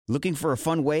Looking for a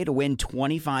fun way to win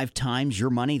 25 times your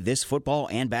money this football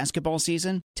and basketball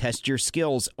season? Test your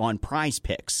skills on Prize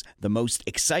Picks, the most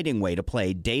exciting way to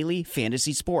play daily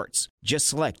fantasy sports. Just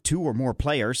select 2 or more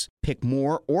players, pick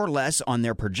more or less on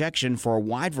their projection for a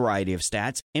wide variety of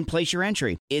stats, and place your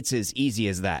entry. It's as easy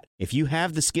as that. If you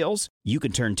have the skills, you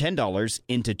can turn $10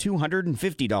 into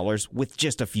 $250 with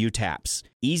just a few taps.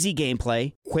 Easy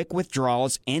gameplay, quick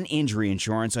withdrawals, and injury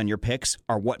insurance on your picks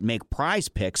are what make Prize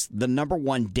Picks the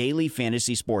 #1 daily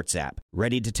fantasy sports app.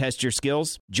 Ready to test your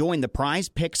skills? Join the Prize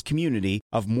Picks community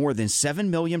of more than 7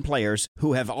 million players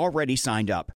who have already signed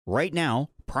up. Right now,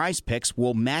 Prize Picks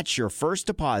will match your first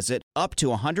deposit up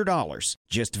to $100.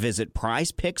 Just visit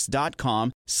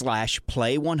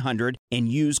prizepicks.com/play100 and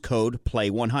use code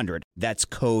play100. That's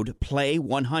code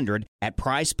play100 at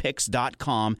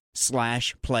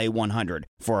prizepicks.com/play100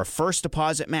 for a first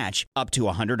deposit match up to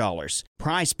 $100.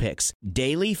 Prize Picks,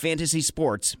 daily fantasy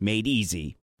sports made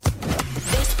easy.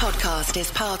 This podcast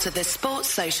is part of the Sports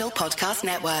Social Podcast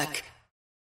Network.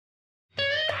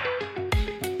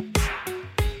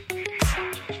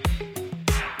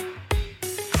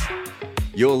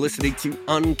 You're listening to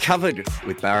Uncovered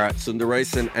with Bharat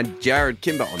Sundaresan and Jared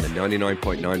Kimber on the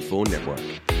 99.94 network.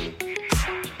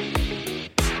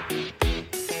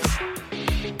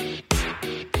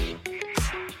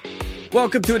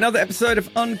 Welcome to another episode of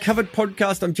Uncovered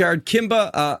Podcast. I'm Jared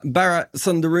Kimber. Bharat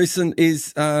Sundaresan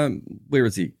is, where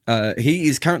is he? He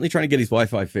is currently trying to get his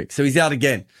Wi-Fi fixed. So he's out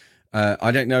again.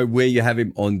 I don't know where you have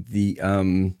him on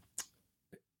the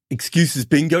excuses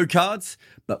bingo cards,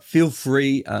 but feel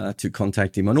free to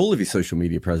contact him on all of his social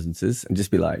media presences and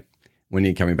just be like, when are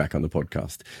you coming back on the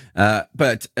podcast?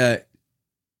 But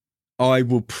I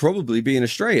will probably be in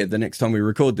Australia the next time we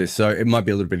record this, so it might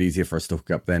be a little bit easier for us to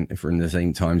hook up then if we're in the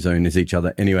same time zone as each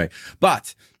other anyway.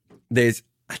 But there's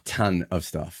a ton of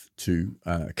stuff to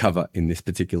cover in this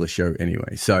particular show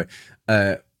anyway. So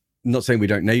not saying we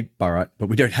don't need Bharat, but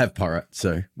we don't have Bharat,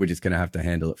 so we're just going to have to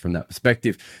handle it from that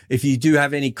perspective. If you do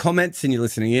have any comments and you're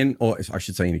listening in, or I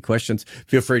should say any questions,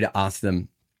 feel free to ask them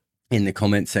in the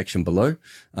comment section below.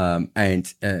 I'll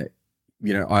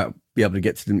be able to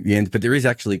get to them at the end. But there is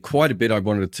actually quite a bit I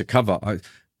wanted to cover.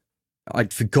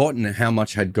 I'd forgotten how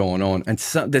much had gone on. And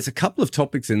so, there's a couple of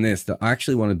topics in this that I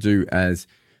actually want to do as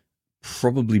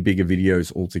probably bigger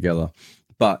videos altogether.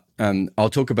 But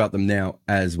I'll talk about them now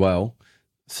as well.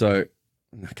 So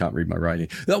I can't read my writing.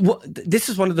 This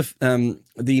is one of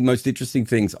the most interesting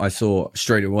things I saw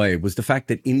straight away was the fact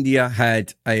that India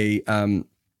had I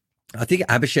think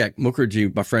Abhishek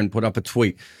Mukherjee, my friend, put up a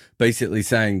tweet basically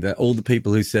saying that all the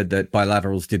people who said that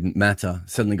bilaterals didn't matter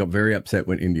suddenly got very upset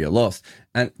when India lost.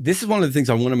 And this is one of the things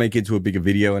I want to make into a bigger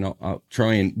video, and I'll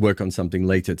try and work on something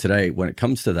later today when it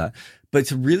comes to that. But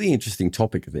it's a really interesting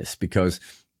topic, this, because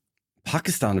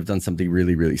Pakistan have done something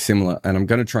really, really similar, and I'm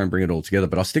going to try and bring it all together,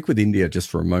 but I'll stick with India just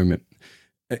for a moment.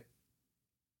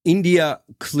 India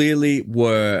clearly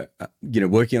were,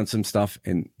 working on some stuff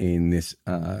in this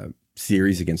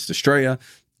series against Australia.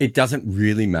 It doesn't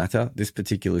really matter, this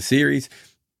particular series.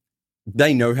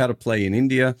 They know how to play in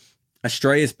India.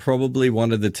 Australia is probably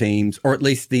one of the teams, or at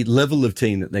least the level of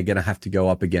team that they're going to have to go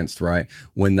up against, right,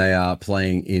 when they are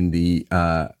playing in the,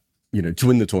 to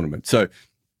win the tournament. So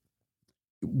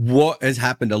what has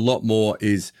happened a lot more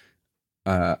is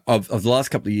of the last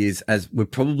couple of years, as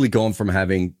we've probably gone from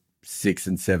having 6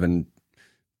 and 7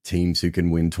 teams who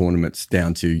can win tournaments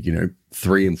down to,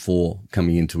 3 and 4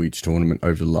 coming into each tournament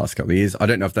over the last couple of years. I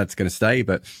don't know if that's going to stay,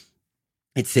 but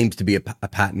it seems to be a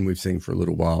pattern we've seen for a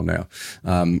little while now.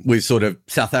 We've sort of,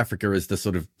 South Africa is the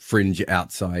sort of fringe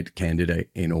outside candidate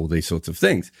in all these sorts of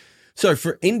things. So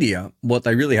for India, what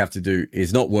they really have to do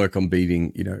is not work on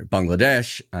beating,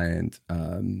 Bangladesh and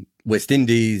West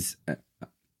Indies,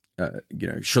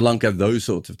 Sri Lanka, those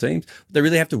sorts of teams. What they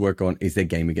really have to work on is their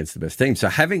game against the best team. So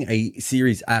having a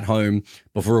series at home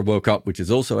before a World Cup, which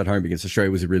is also at home against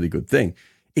Australia, was a really good thing.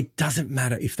 It doesn't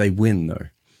matter if they win, though.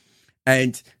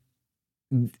 And,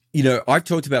 I've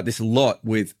talked about this a lot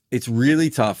it's really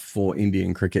tough for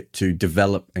Indian cricket to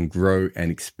develop and grow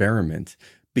and experiment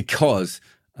because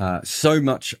so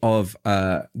much of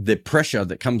the pressure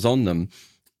that comes on them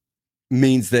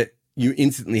means that you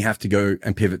instantly have to go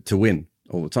and pivot to win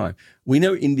all the time. We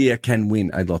know India can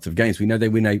win a lot of games. We know they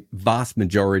win a vast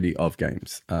majority of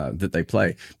games that they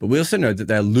play, but we also know that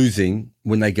they're losing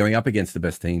when they're going up against the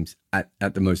best teams at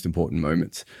the most important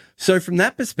moments. So from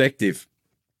that perspective,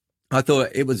 I thought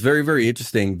it was very, very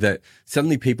interesting that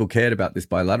suddenly people cared about this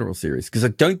bilateral series, because I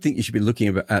don't think you should be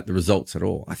looking at the results at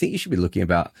all. I think you should be looking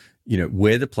about,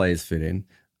 where the players fit in,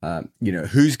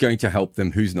 Who's going to help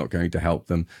them, who's not going to help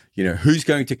them, who's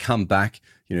going to come back.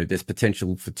 There's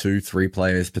potential for 2-3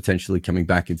 players potentially coming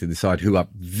back into the side who are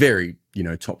very,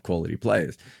 top quality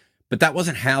players. But that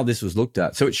wasn't how this was looked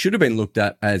at. So it should have been looked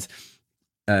at as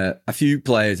a few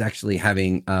players actually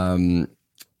having,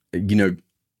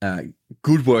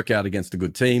 good workout against a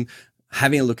good team,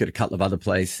 having a look at a couple of other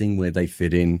players, seeing where they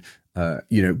fit in,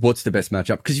 what's the best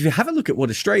matchup. Because if you have a look at what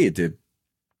Australia did,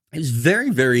 it was very,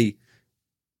 very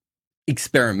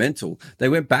experimental. They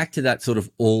went back to that sort of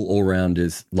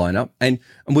all-rounders lineup. And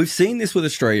we've seen this with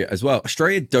Australia as well.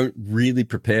 Australia don't really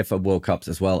prepare for World Cups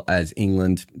as well as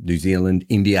England, New Zealand,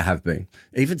 India have been,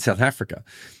 even South Africa.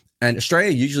 And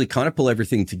Australia usually kind of pull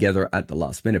everything together at the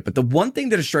last minute. But the one thing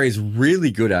that Australia is really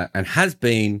good at and has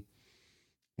been,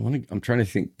 I'm trying to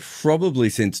think, probably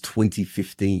since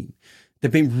 2015,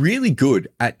 they've been really good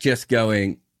at just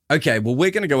going, okay, well,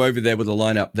 we're going to go over there with a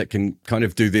lineup that can kind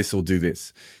of do this or do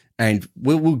this. And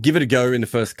we'll give it a go in the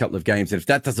first couple of games. And if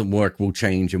that doesn't work, we'll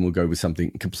change and we'll go with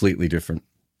something completely different.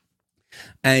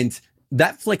 And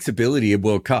that flexibility of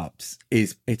World Cups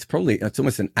it's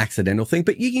almost an accidental thing,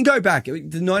 but you can go back. The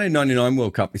 1999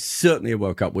 World Cup is certainly a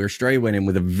World Cup where Australia went in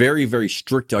with a very, very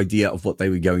strict idea of what they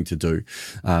were going to do.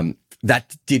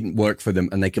 That didn't work for them,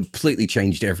 and they completely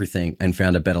changed everything and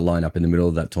found a better lineup in the middle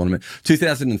of that tournament.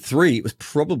 2003, it was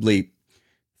probably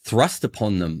thrust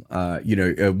upon them,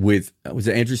 was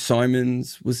it Andrew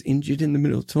Simons was injured in the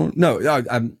middle of the tournament? No,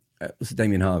 it was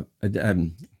Damien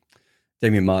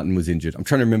Martin was injured. I'm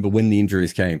trying to remember when the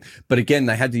injuries came. But again,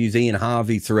 they had to use Ian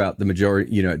Harvey throughout the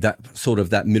majority,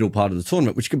 that middle part of the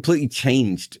tournament, which completely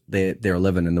changed their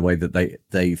 11 and the way that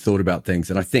they thought about things.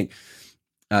 And I think,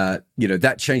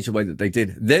 that changed the way that they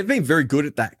did. They've been very good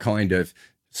at that kind of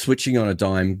switching on a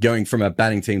dime, going from a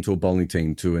batting team to a bowling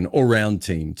team to an all-round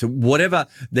team to whatever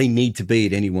they need to be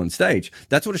at any one stage.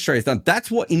 That's what Australia's done. That's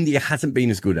what India hasn't been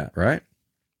as good at, right?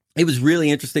 It was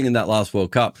really interesting in that last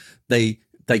World Cup. They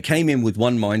came in with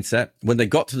one mindset. When they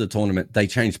got to the tournament, they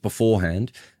changed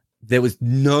beforehand. There was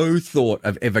no thought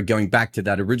of ever going back to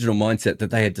that original mindset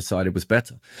that they had decided was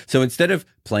better. So instead of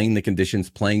playing the conditions,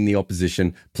 playing the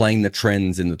opposition, playing the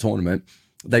trends in the tournament,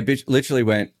 they literally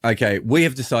went, okay, we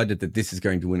have decided that this is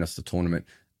going to win us the tournament.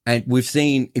 And we've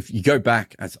seen, if you go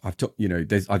back, as I've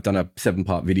I've done a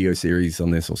 7-part video series on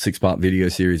this, or 6-part video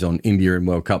series on India and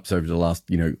World Cups over the last,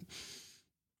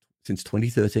 since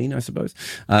 2013, I suppose.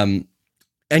 And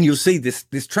you'll see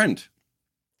this trend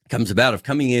comes about of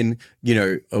coming in,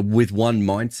 with one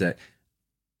mindset.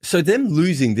 So them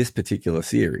losing this particular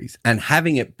series and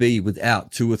having it be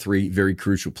without 2 or 3 very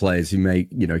crucial players who may,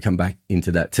 come back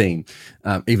into that team,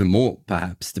 even more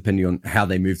perhaps, depending on how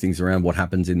they move things around, what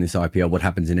happens in this IPL, what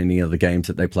happens in any other games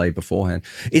that they play beforehand,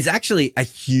 is actually a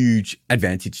huge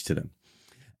advantage to them.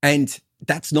 And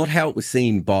that's not how it was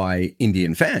seen by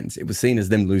Indian fans. It was seen as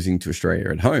them losing to Australia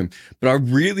at home. But I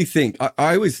really think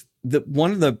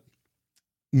one of the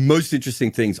most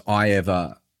interesting things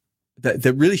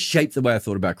that really shaped the way I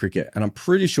thought about cricket, and I'm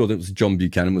pretty sure that it was John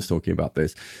Buchanan was talking about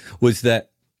this, was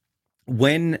that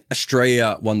when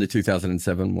Australia won the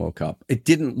 2007 World Cup, it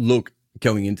didn't look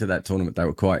going into that tournament they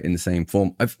were quite in the same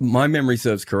form. If my memory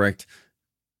serves correct,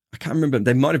 I can't remember.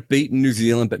 They might have beaten New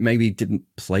Zealand, but maybe didn't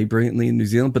play brilliantly in New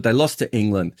Zealand. But they lost to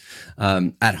England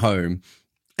at home.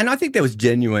 And I think there was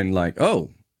genuine oh,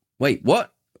 wait,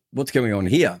 what? What's going on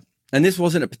here? And this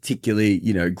wasn't a particularly,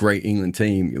 great England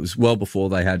team. It was well before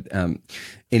they had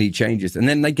any changes. And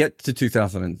then they get to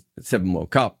 2007 World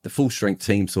Cup. The full strength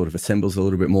team sort of assembles a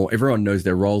little bit more. Everyone knows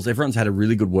their roles. Everyone's had a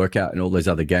really good workout in all those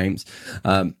other games.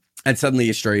 And suddenly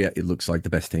Australia, it looks like the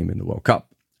best team in the World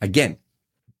Cup. Again,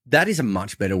 that is a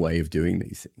much better way of doing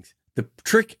these things. The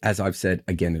trick, as I've said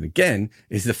again and again,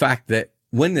 is the fact that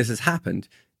when this has happened,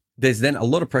 there's then a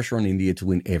lot of pressure on India to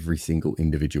win every single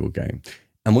individual game.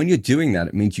 And when you're doing that,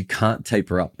 it means you can't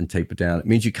taper up and taper down. It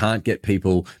means you can't get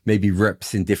people, maybe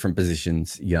reps in different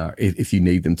positions, if you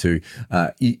need them to.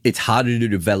 It's harder to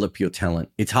develop your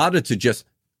talent. It's harder to just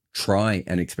try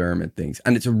and experiment things.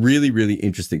 And it's a really, really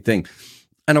interesting thing.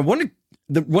 And one of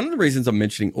the reasons I'm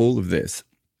mentioning all of this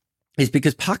is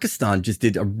because Pakistan just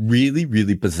did a really,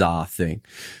 really bizarre thing.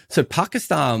 So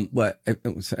Pakistan,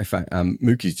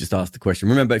 Mookie's just asked the question.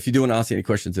 Remember, if you do want to ask any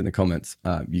questions in the comments,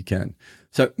 you can.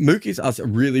 So Mookie's asked a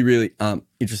really, really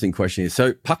interesting question here.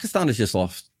 So Pakistan has just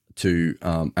lost to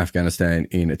Afghanistan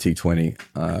in a T20.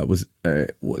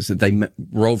 They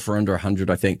rolled for under 100,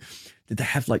 I think. Did they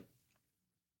have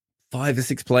 5 or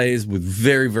 6 players with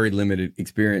very, very limited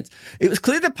experience? It was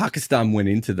clear that Pakistan went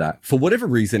into that for whatever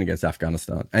reason against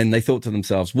Afghanistan. And they thought to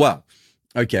themselves, well,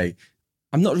 okay,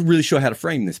 I'm not really sure how to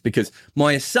frame this, because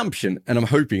my assumption, and I'm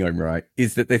hoping I'm right,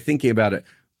 is that they're thinking about it.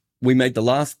 we made the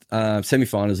last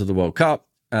semi-finals of the World Cup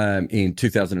in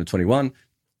 2021.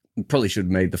 Probably should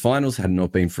have made the finals had it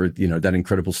not been for, that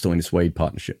incredible Stoinis-Wade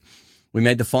partnership. We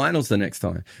made the finals the next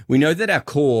time. We know that our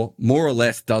core more or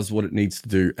less does what it needs to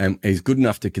do and is good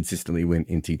enough to consistently win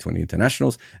in T20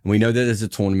 internationals. And we know that there's a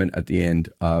tournament at the end,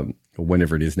 or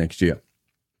whenever it is next year,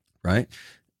 right?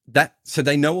 So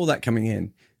they know all that coming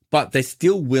in, but they're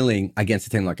still willing against a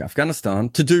team like Afghanistan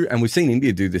to do, and we've seen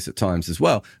India do this at times as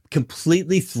well,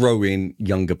 completely throw in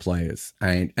younger players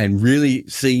and really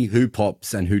see who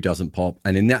pops and who doesn't pop.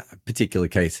 And in that particular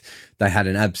case, they had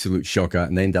an absolute shocker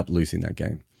and they end up losing that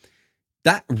game.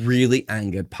 That really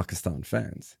angered Pakistan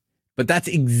fans. But that's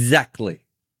exactly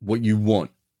what you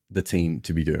want the team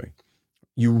to be doing.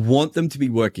 You want them to be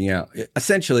working out.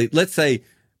 Essentially, let's say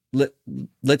out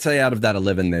of that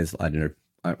 11, there's, I don't know,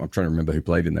 I'm trying to remember who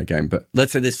played in that game, but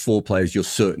let's say there's 4 players you're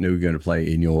certain who are going to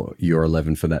play in your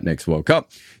 11 for that next World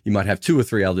Cup. You might have 2 or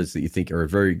 3 others that you think are a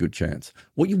very good chance.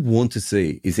 What you want to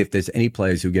see is if there's any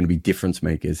players who are going to be difference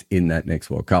makers in that next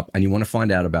World Cup, and you want to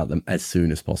find out about them as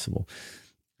soon as possible.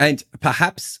 And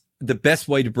perhaps the best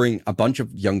way to bring a bunch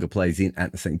of younger players in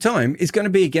at the same time is going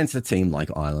to be against a team like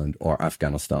Ireland or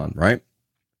Afghanistan, right?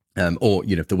 Or,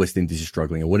 if the West Indies are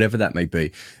struggling or whatever that may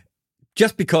be.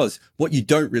 Just because what you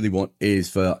don't really want is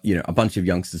for, a bunch of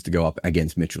youngsters to go up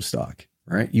against Mitchell Starc,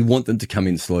 right? You want them to come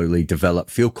in slowly,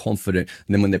 develop, feel confident.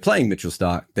 And then when they're playing Mitchell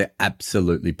Starc, they're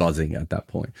absolutely buzzing at that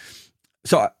point.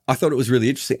 So I thought it was really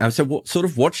interesting. So sort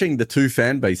of watching the two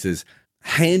fan bases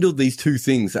handled these two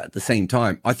things at the same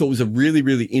time, I thought was a really,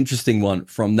 really interesting one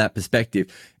from that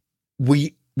perspective.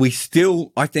 We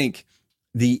still, I think,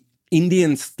 the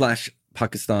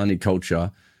Indian/Pakistani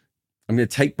culture, I'm going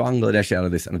to take Bangladesh out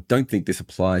of this, and I don't think this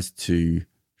applies to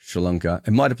Sri Lanka.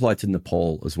 It might apply to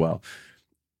Nepal as well.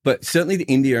 But certainly the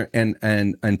India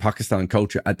and Pakistan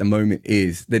culture at the moment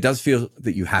is, there does feel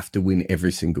that you have to win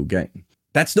every single game.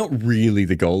 That's not really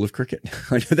the goal of cricket.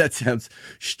 I know that sounds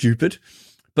stupid,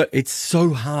 but it's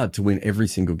so hard to win every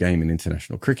single game in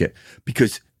international cricket,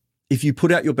 because if you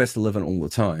put out your best 11 all the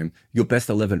time, your best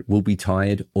 11 will be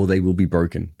tired or they will be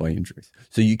broken by injuries.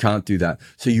 So you can't do that.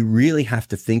 So you really have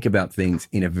to think about things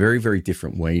in a very, very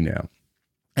different way now.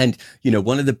 And,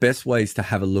 one of the best ways to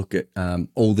have a look at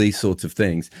all these sorts of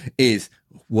things is,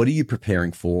 what are you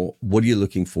preparing for? What are you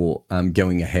looking for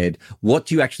going ahead? What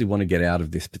do you actually want to get out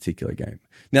of this particular game?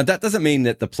 Now, that doesn't mean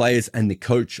that the players and the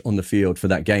coach on the field for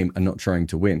that game are not trying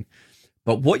to win.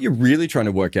 But what you're really trying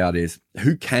to work out is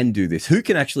who can do this, who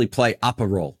can actually play up a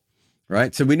role,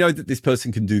 right? So we know that this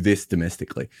person can do this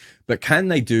domestically, but can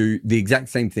they do the exact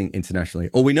same thing internationally?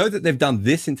 Or we know that they've done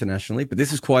this internationally, but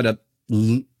this is quite a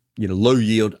low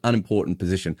yield, unimportant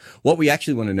position. What we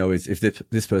actually want to know is if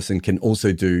this person can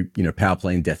also do, power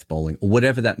play and death bowling or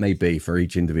whatever that may be for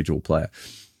each individual player.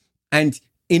 And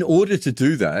in order to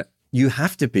do that, you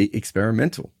have to be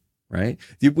experimental. Right?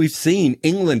 We've seen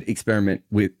England experiment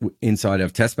with inside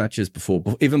of test matches before,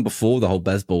 even before the whole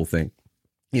baseball thing,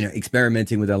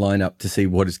 experimenting with their lineup to see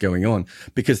what is going on,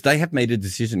 because they have made a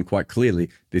decision quite clearly.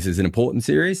 This is an important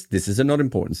series. This is a not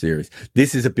important series.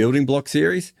 This is a building block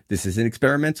series. This is an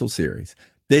experimental series.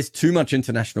 There's too much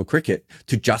international cricket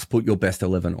to just put your best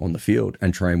 11 on the field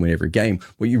and try and win every game.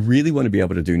 What you really want to be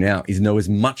able to do now is know as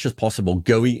much as possible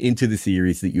going into the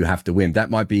series that you have to win. That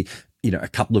might be a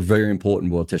couple of very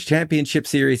important World Test Championship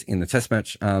series in the test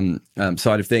match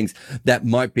side of things. That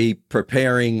might be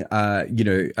preparing,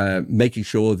 making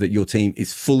sure that your team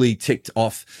is fully ticked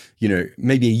off.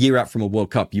 Maybe a year out from a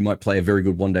World Cup, you might play a very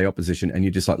good one-day opposition, and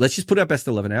you're just like, let's just put our best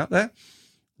 11 out there.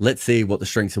 Let's see what the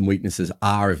strengths and weaknesses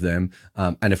are of them.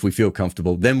 And if we feel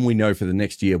comfortable, then we know for the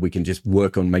next year, we can just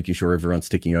work on making sure everyone's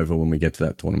ticking over when we get to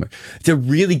that tournament. It's a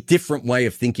really different way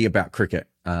of thinking about cricket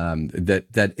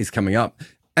that is coming up.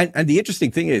 And the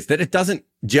interesting thing is that it doesn't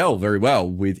gel very well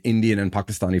with Indian and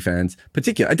Pakistani fans,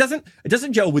 particularly. It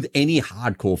doesn't gel with any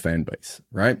hardcore fan base,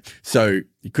 right? So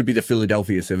it could be the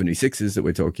Philadelphia 76ers that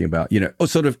we're talking about, or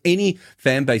sort of any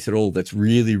fan base at all that's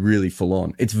really, really full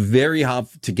on. It's very hard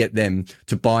to get them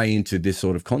to buy into this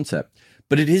sort of concept.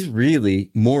 But it is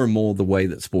really more and more the way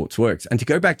that sports works. And to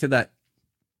go back to that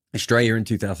Australia in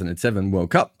 2007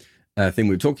 World Cup thing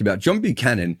we were talking about, John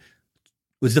Buchanan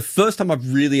was the first time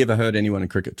I've really ever heard anyone in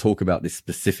cricket talk about this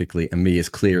specifically and be as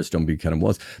clear as John Buchanan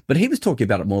was. But he was talking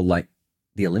about it more like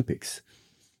the Olympics.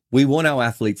 We want our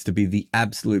athletes to be the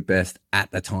absolute best at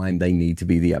the time they need to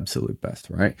be the absolute best,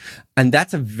 right? And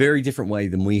that's a very different way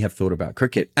than we have thought about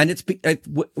cricket. And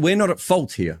we're not at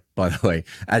fault here, by the way,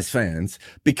 as fans,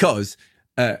 because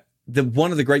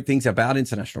one of the great things about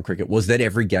international cricket was that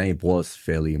every game was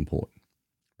fairly important,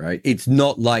 right? It's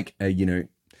not like,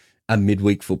 a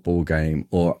midweek football game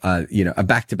or, a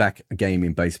back-to-back game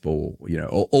in baseball,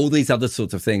 or all these other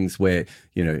sorts of things where,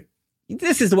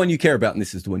 this is the one you care about and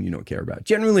this is the one you don't care about.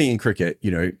 Generally in cricket,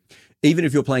 even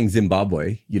if you're playing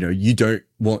Zimbabwe, you don't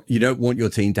want your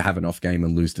team to have an off game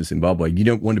and lose to Zimbabwe. You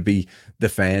don't want to be the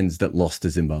fans that lost to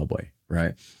Zimbabwe,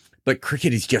 right? But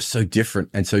cricket is just so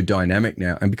different and so dynamic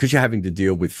now. And because you're having to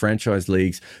deal with franchise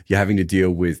leagues, you're having to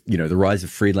deal with, the rise of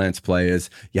freelance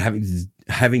players, you're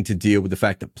having to deal with the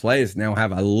fact that players now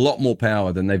have a lot more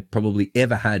power than they've probably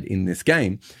ever had in this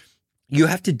game. You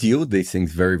have to deal with these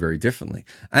things very, very differently.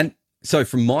 And so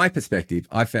from my perspective,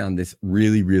 I found this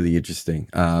really, really interesting.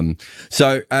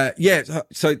 So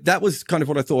that was kind of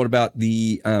what I thought about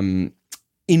the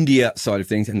India side of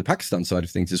things and the Pakistan side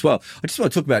of things as well. I just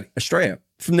want to talk about Australia.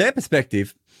 From their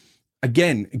perspective,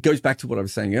 again, it goes back to what I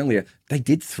was saying earlier. They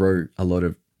did throw a lot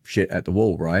of shit at the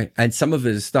wall, right? And some of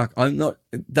it is stuck.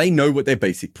 They know what their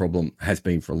basic problem has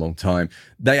been for a long time.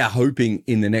 They are hoping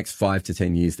in the next 5 to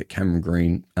 10 years that Cameron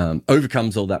Green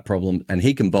overcomes all that problem and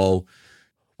he can bowl.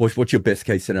 What's your best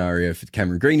case scenario for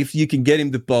Cameron Green? If you can get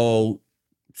him to bowl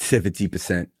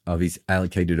 70% of his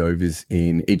allocated overs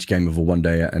in each game of a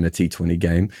one-day and a T20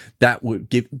 game, that would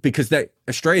give, because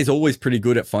Australia is always pretty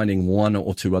good at finding one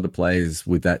or two other players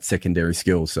with that secondary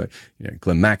skill. So,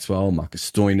 Glenn Maxwell,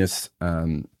 Marcus Stoinis,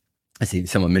 I see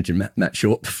someone mentioned Matt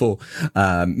Short before.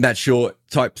 Matt Short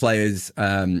type players.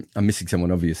 I'm missing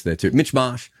someone obvious there too. Mitch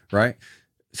Marsh, right?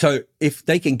 So if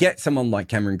they can get someone like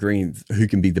Cameron Green who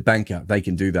can be the banker, they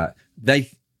can do that.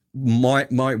 They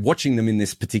my watching them in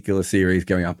this particular series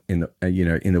going up in the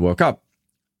in the World Cup,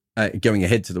 going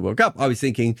ahead to the World Cup, they were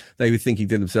thinking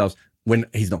to themselves, when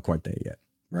he's not quite there yet,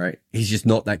 right? He's just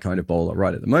not that kind of bowler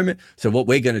right at the moment. So what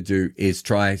we're going to do is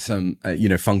try some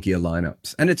funkier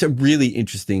lineups, and it's a really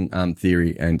interesting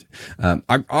theory, and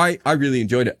I really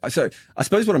enjoyed it. So I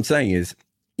suppose what I'm saying is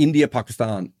India,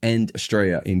 Pakistan, and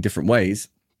Australia in different ways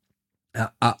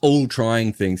are all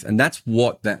trying things, and that's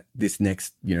what this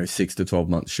next 6 to 12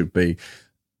 months should be.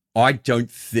 I don't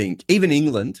think even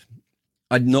England.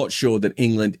 I'm not sure that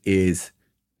England is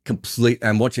complete.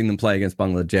 I'm watching them play against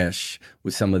Bangladesh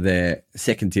with some of their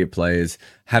second tier players,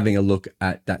 having a look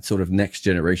at that sort of next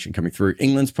generation coming through.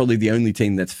 England's probably the only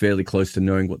team that's fairly close to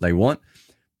knowing what they want,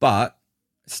 but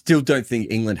still don't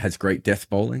think England has great death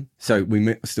bowling. So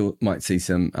we still might see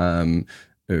some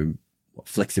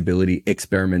flexibility,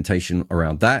 experimentation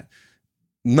around that.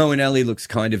 Moeen Ali looks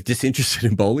kind of disinterested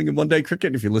in bowling in one-day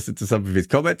cricket, if you listen to some of his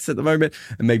comments at the moment,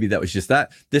 and maybe that was just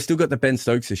that. They've still got the Ben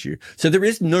Stokes issue. So there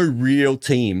is no real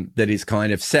team that is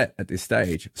kind of set at this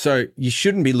stage. So you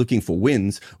shouldn't be looking for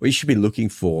wins. What you should be looking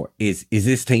for is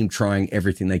this team trying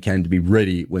everything they can to be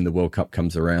ready when the World Cup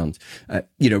comes around?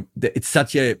 It's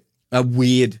such a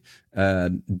weird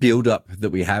build up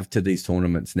that we have to these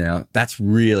tournaments now. That's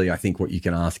really, I think, what you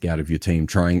can ask out of your team,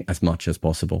 trying as much as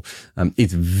possible.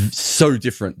 It's so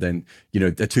different than,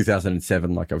 the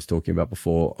 2007, like I was talking about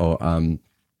before, or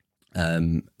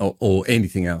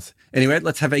anything else. Anyway,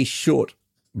 let's have a short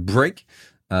break.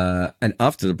 And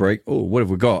after the break, what have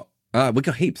we got? We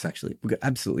got heaps, actually. We got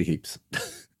absolutely heaps.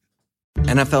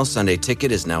 NFL Sunday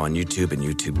Ticket is now on YouTube and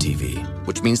YouTube TV,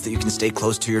 which means that you can stay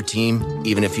close to your team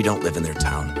even if you don't live in their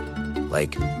town.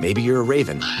 Like, maybe you're a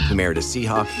Raven who married a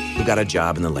Seahawk who got a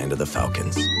job in the land of the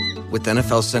Falcons. With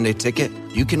NFL Sunday Ticket,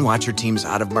 you can watch your team's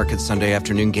out-of-market Sunday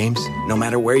afternoon games no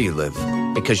matter where you live,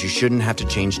 because you shouldn't have to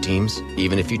change teams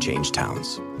even if you change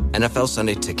towns. NFL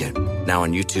Sunday Ticket, now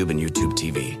on YouTube and YouTube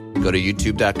TV. Go to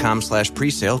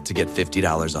youtube.com/presale to get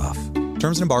 $50 off.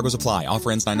 Terms and embargoes apply.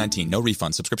 Offer ends 9/19. No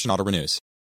refund. Subscription auto renews.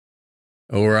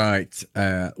 All right.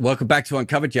 Welcome back to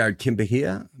Uncovered. Jared Kimber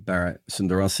here. Bharat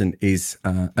Sundarasan is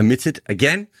omitted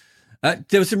again.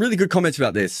 There were some really good comments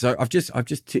about this. So I've just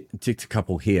ticked a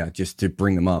couple here just to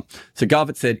bring them up. So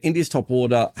Garvett said, India's top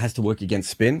order has to work against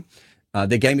spin.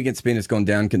 Their game against spin has gone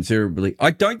down considerably.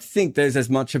 I don't think there's as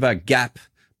much of a gap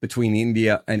between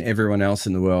India and everyone else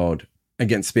in the world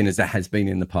against spin as there has been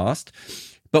in the past.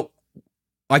 But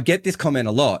I get this comment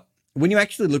a lot. When you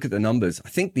actually look at the numbers, I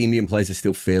think the Indian players are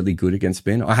still fairly good against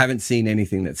spin. I haven't seen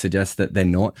anything that suggests that they're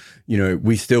not.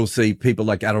 We still see people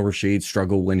like Adil Rashid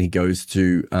struggle when he goes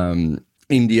to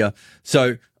India.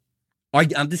 So I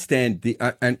understand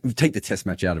and take the test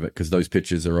match out of it because those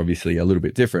pitches are obviously a little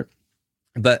bit different.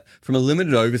 But from a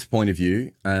limited overs point of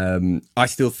view, I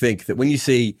still think that when you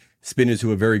see spinners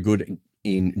who are very good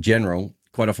in general,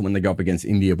 quite often when they go up against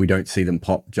India, we don't see them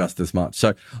pop just as much.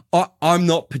 So I'm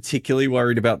not particularly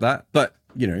worried about that. But,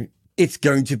 it's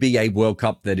going to be a World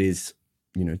Cup that is,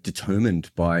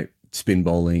 determined by spin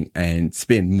bowling and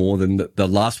spin more than the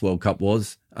last World Cup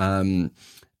was.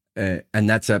 and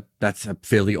that's a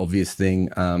fairly obvious thing.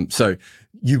 So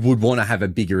you would want to have a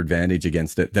bigger advantage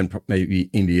against it than maybe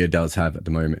India does have at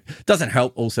the moment. Doesn't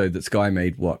help also that Sky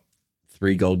made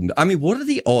 3 golden. I mean, what are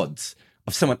the odds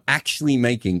of someone actually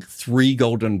making 3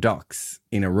 golden ducks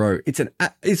in a row?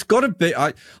 It's got to be.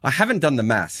 I haven't done the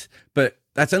maths, but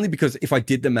that's only because if I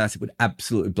did the maths, it would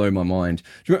absolutely blow my mind.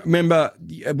 Do you remember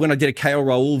when I did a KL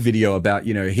Raul video about,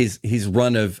 his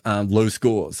run of low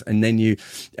scores, and then you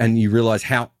realize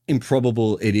how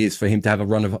improbable it is for him to have a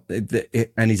run of,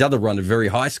 and his other run of very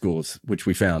high scores, which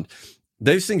we found.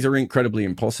 Those things are incredibly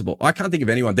impossible. I can't think of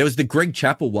anyone. There was the Greg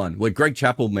Chappell one where Greg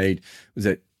Chappell made, was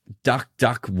it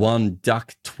duck 1,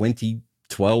 duck 20,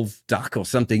 12, duck or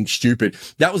something stupid.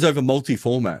 That was over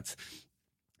multi-formats.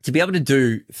 To be able to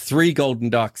do 3 golden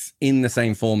ducks in the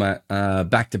same format,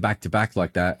 back to back to back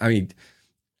like that, I mean,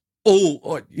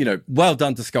 well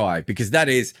done to Sky, because that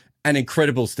is an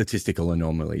incredible statistical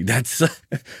anomaly. That's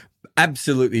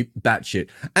absolutely batshit.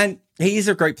 And he is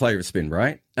a great player of spin,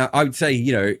 right? I would say,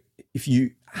 if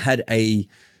you had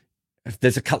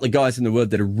there's a couple of guys in the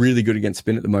world that are really good against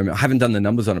spin at the moment. I haven't done the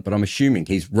numbers on it, but I'm assuming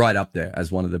he's right up there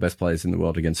as one of the best players in the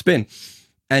world against spin.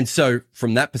 And so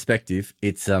from that perspective,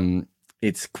 it's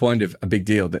kind of a big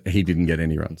deal that he didn't get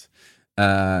any runs.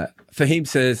 Fahim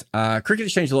says, cricket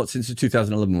has changed a lot since the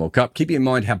 2011 World Cup. Keeping in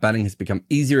mind how batting has become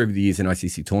easier over the years in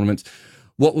ICC tournaments,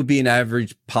 what would be an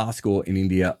average par score in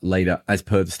India later as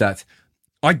per the stats?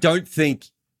 I don't think,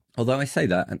 although I say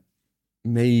that, and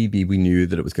maybe we knew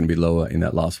that it was going to be lower in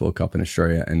that last World Cup in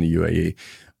Australia and the UAE.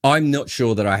 I'm not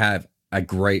sure that I have a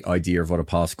great idea of what a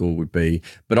par score would be,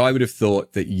 but I would have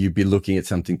thought that you'd be looking at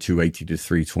something 280 to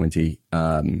 320.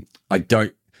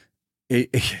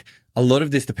 A lot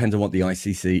of this depends on what the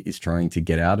ICC is trying to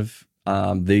get out of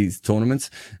these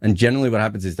tournaments. And generally what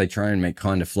happens is they try and make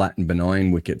kind of flat and benign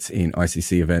wickets in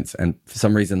ICC events. And for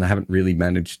some reason, they haven't really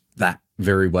managed that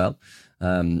very well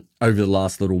over the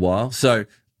last little while. So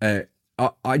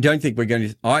I don't think we're going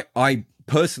to, I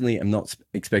personally am not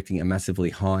expecting a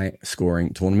massively high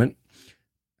scoring tournament.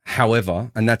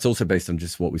 However, and that's also based on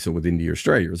just what we saw with India,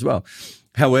 Australia as well.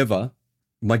 However,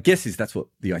 my guess is that's what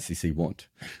the ICC want.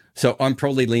 So I'm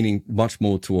probably leaning much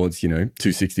more towards,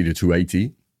 260 to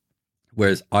 280,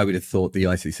 whereas I would have thought the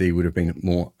ICC would have been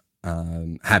more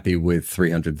happy with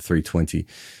 300 to 320,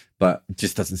 but it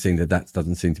just doesn't seem that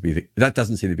doesn't seem to be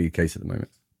the case at the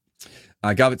moment.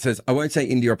 Garbutt says, I won't say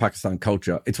India or Pakistan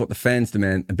culture. It's what the fans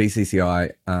demand, and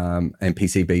BCCI and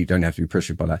PCB don't have to be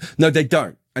pressured by that. No, they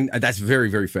don't. And that's very,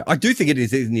 very fair. I do think it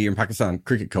is India and Pakistan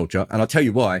cricket culture. And I'll tell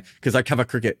you why, because I cover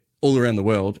cricket all around the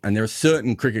world. And there are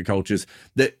certain cricket cultures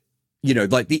that,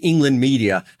 like the England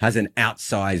media has an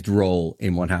outsized role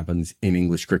in what happens in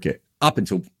English cricket up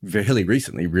until fairly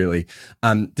recently, really,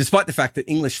 despite the fact that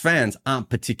English fans aren't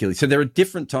particularly. So there are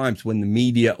different times when the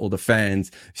media or the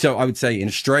fans. So I would say in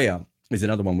Australia, is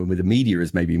another one where the media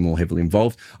is maybe more heavily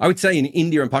involved. I would say in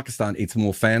India and Pakistan, it's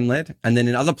more fan-led. And then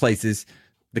in other places,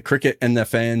 the cricket and the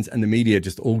fans and the media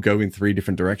just all go in 3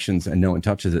 different directions and no one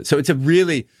touches it. So it's a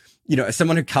really, as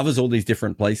someone who covers all these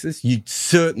different places, you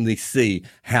certainly see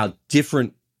how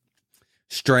different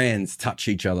strands touch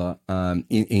each other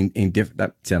in different.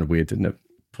 That sounded weird, didn't it?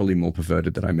 Probably more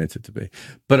perverted than I meant it to be.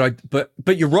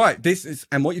 But you're right. This is,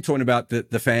 and what you're talking about,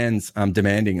 the fans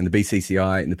demanding and the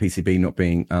BCCI and the PCB not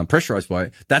being pressurized by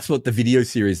it. That's what the video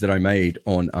series that I made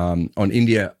on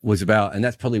India was about, and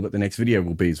that's probably what the next video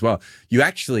will be as well.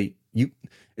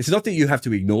 It's not that you have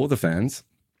to ignore the fans.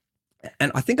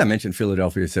 And I think I mentioned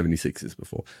Philadelphia 76ers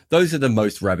before. Those are the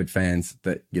most rabid fans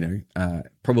that,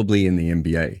 probably in the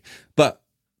NBA. But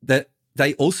that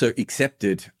they also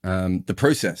accepted the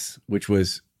process, which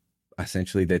was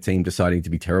essentially their team deciding to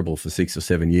be terrible for 6 or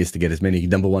 7 years to get as many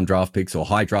number 1 draft picks or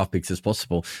high draft picks as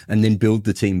possible and then build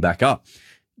the team back up.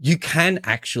 You can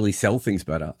actually sell things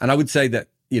better. And I would say that,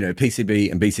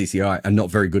 PCB and BCCI are not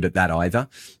very good at that either.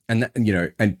 And,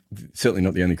 and certainly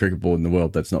not the only cricket board in the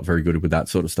world that's not very good with that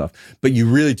sort of stuff. But you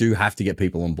really do have to get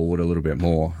people on board a little bit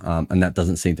more. And that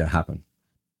doesn't seem to happen.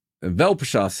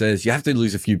 Velpashar says you have to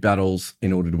lose a few battles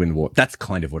in order to win the war. That's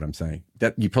kind of what I'm saying.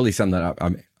 That you probably summed that up.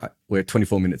 We're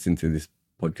 24 minutes into this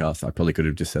podcast. I probably could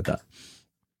have just said that.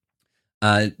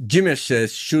 Jimish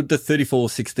says, should the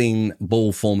 34-16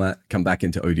 ball format come back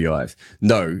into ODIs?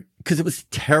 No, because it was a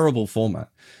terrible format.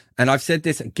 And I've said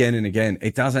this again and again.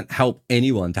 It doesn't help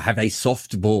anyone to have a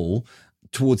soft ball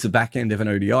towards the back end of an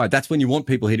ODI. That's when you want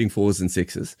people hitting 4s and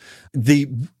 6s. The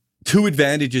 2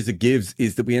 advantages it gives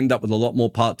is that we end up with a lot more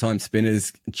part-time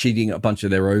spinners cheating a bunch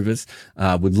of their overs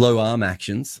with low arm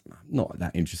actions. I'm not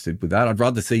that interested with that. I'd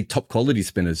rather see top quality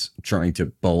spinners trying to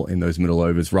bowl in those middle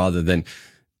overs rather than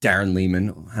Darren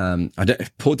Lehman.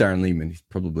 Poor Darren Lehman. He's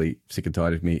probably sick and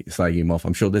tired of me slagging him off.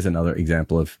 I'm sure there's another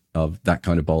example of that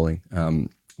kind of bowling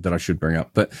that I should bring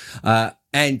up. But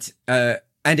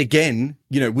and again,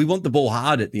 we want the ball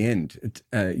hard at the end.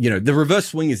 The reverse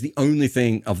swing is the only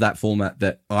thing of that format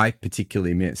that I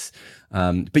particularly miss.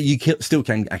 But you still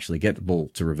can actually get the ball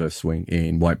to reverse swing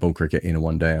in white ball cricket in a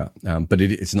one-day. But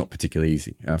it's not particularly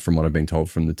easy, from what I've been told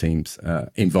from the teams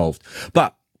involved.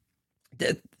 But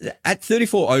at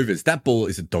 34 overs, that ball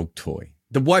is a dog toy.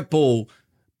 The white ball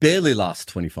barely lasts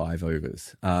 25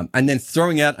 overs. And then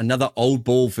throwing out another old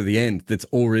ball for the end that's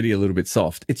already a little bit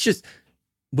soft.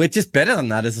 We're just better than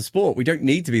that as a sport. We don't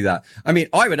need to be that. I mean,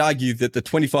 I would argue that the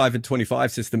 25 and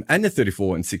 25 system and the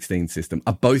 34 and 16 system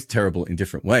are both terrible in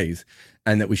different ways,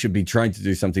 and that we should be trying to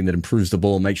do something that improves the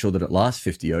ball and make sure that it lasts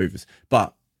 50 overs.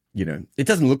 But, it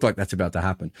doesn't look like that's about to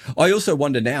happen. I also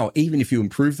wonder now, even if you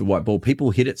improve the white ball,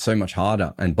 people hit it so much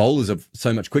harder and bowlers are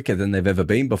so much quicker than they've ever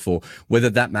been before, whether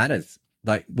that matters.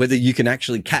 Like whether you can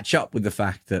actually catch up with the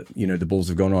fact that, the balls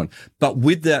have gone on. But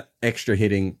with the extra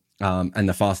hitting and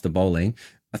the faster bowling,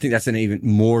 I think that's an even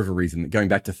more of a reason that going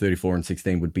back to 34 and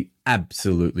 16 would be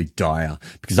absolutely dire,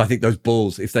 because I think those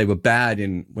balls, if they were bad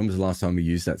when was the last time we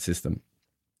used that system?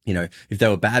 If they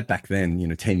were bad back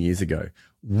then, 10 years ago,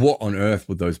 what on earth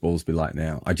would those balls be like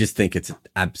now? I just think it's an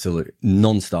absolute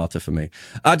non-starter for me.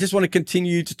 I just want to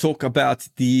continue to talk about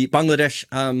the Bangladesh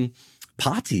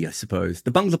party, I suppose.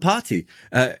 The Bangla party.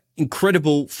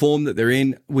 Incredible form that they're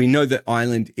in. We know that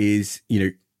Ireland is,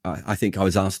 I think I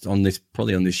was asked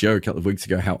probably on this show a couple of weeks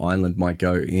ago, how Ireland might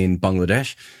go in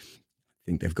Bangladesh. I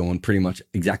think they've gone pretty much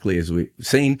exactly as we've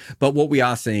seen. But what we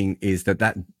are seeing is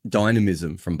that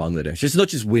dynamism from Bangladesh, it's not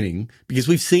just winning, because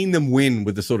we've seen them win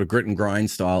with the sort of grit and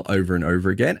grind style over and over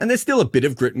again. And there's still a bit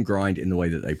of grit and grind in the way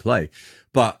that they play.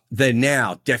 But they're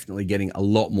now definitely getting a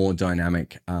lot more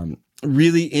dynamic.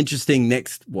 Really interesting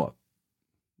next, what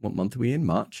month are we in?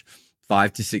 March?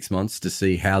 5 to 6 months to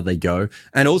see how they go.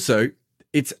 And also,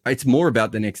 it's more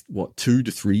about the next 2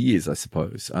 to 3 years, I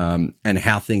suppose, and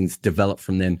how things develop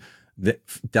from then,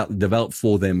 develop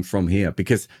for them from here.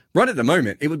 Because right at the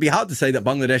moment, it would be hard to say that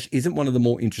Bangladesh isn't one of the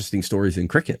more interesting stories in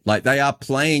cricket. Like, they are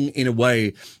playing in a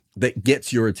way that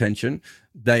gets your attention.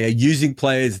 They are using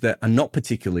players that are not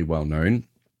particularly well known.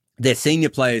 Their senior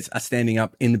players are standing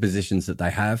up in the positions that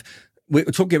they have. We're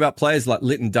talking about players like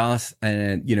Lytton Das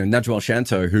and Najwal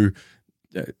Shanto, who.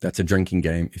 That's a drinking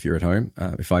game if you're at home,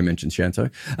 if I mention Shanto.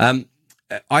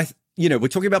 We're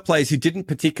talking about players who didn't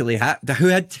particularly who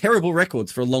had terrible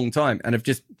records for a long time and have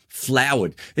just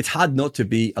flowered. It's hard not to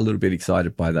be a little bit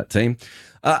excited by that team.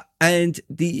 I'll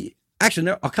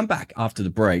come back after the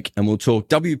break and we'll talk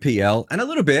WPL and a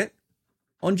little bit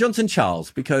on Johnson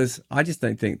Charles, because I just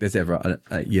don't think there's ever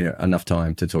enough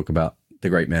time to talk about the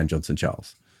great man Johnson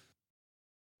Charles.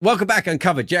 Welcome back,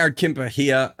 Uncovered. Jared Kimper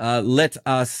here. Let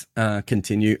us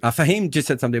continue. Fahim just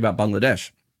said something about Bangladesh,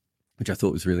 which I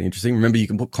thought was really interesting. Remember, you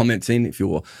can put comments in if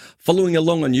you're following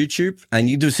along on YouTube, and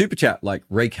you do a super chat like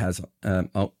Rake has.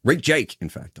 Rake Jake, in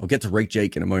fact. I'll get to Rake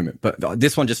Jake in a moment. But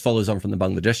this one just follows on from the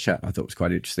Bangladesh chat. I thought it was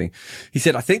quite interesting. He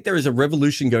said, I think there is a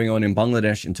revolution going on in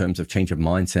Bangladesh in terms of change of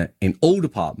mindset in all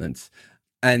departments,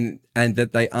 and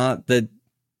that they aren't the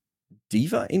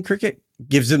diva in cricket.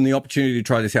 Gives them the opportunity to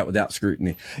try this out without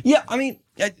scrutiny. Yeah, I mean,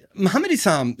 Mohammed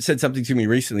Issam said something to me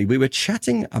recently. We were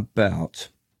chatting about,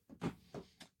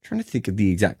 trying to think of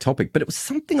the exact topic, but it was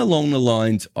something along the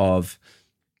lines of,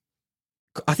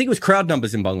 I think it was crowd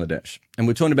numbers in Bangladesh. And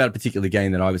we're talking about a particular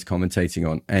game that I was commentating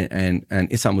on. And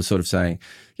Issam was sort of saying,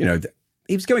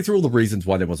 he was going through all the reasons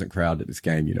why there wasn't crowd at this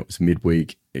game. It was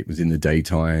midweek. It was in the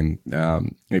daytime.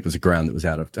 It was a ground that was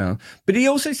out of town. But he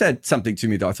also said something to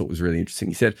me that I thought was really interesting.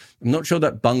 He said, I'm not sure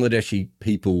that Bangladeshi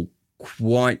people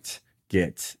quite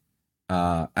get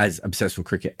as obsessed with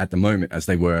cricket at the moment as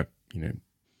they were,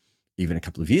 even a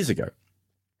couple of years ago.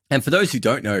 And for those who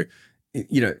don't know,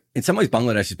 in some ways,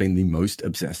 Bangladesh has been the most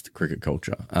obsessed cricket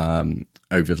culture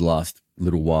over the last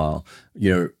little while.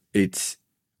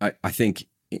 I think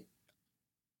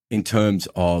in terms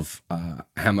of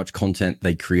how much content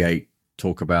they create,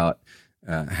 talk about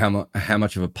how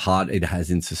much of a part it has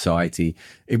in society,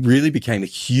 it really became a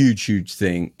huge, huge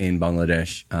thing in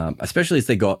Bangladesh, especially as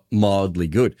they got mildly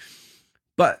good.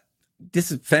 But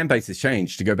this fan base has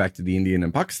changed, to go back to the Indian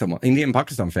and Pakistan one. Indian and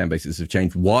Pakistan fan bases have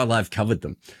changed while I've covered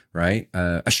them, right?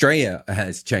 Australia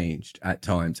has changed at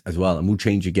times as well and will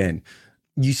change again.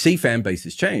 You see fan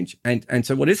bases change. And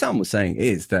so what Issam was saying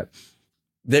is that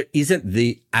there isn't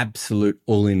the absolute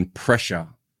all-in pressure,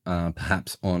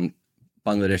 perhaps, on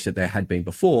Bangladesh that there had been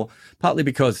before, partly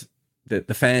because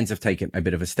the fans have taken a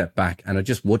bit of a step back and are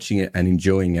just watching it and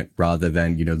enjoying it rather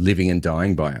than, living and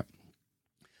dying by it.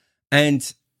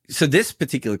 And so this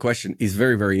particular question is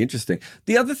very, very interesting.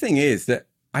 The other thing is that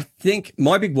I think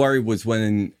my big worry was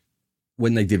when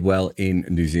they did well in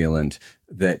New Zealand,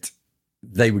 that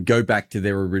they would go back to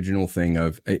their original thing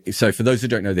of, so for those who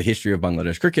don't know the history of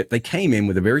Bangladesh cricket, they came in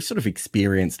with a very sort of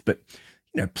experienced, but,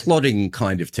 plodding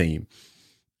kind of team.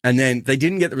 And then they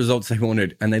didn't get the results they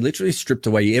wanted. And they literally stripped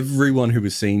away everyone who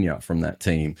was senior from that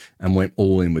team and went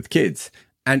all in with kids.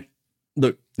 And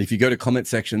look, if you go to comment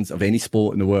sections of any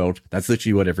sport in the world, that's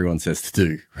literally what everyone says to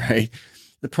do, right?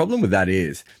 The problem with that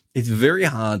is it's very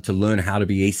hard to learn how to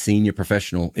be a senior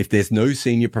professional if there's no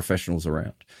senior professionals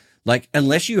around. Like,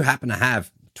 unless you happen to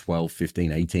have 12,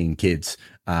 15, 18 kids,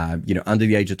 under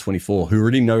the age of 24 who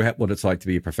already know what it's like to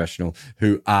be a professional,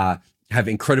 who have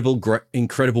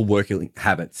incredible working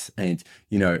habits and,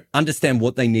 understand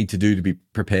what they need to do to be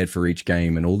prepared for each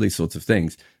game and all these sorts of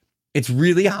things. It's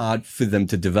really hard for them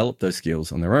to develop those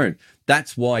skills on their own.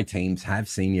 That's why teams have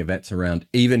senior vets around,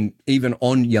 even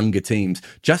on younger teams,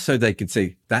 just so they can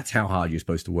see that's how hard you're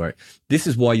supposed to work. This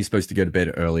is why you're supposed to go to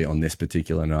bed early on this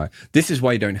particular night. This is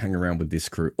why you don't hang around with this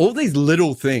crew. All these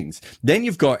little things. Then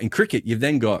you've got, in cricket, you've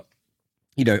then got,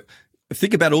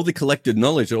 think about all the collected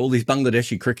knowledge that all these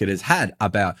Bangladeshi cricketers had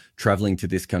about traveling to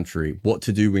this country, what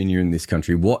to do when you're in this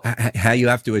country, how you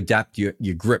have to adapt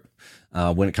your grip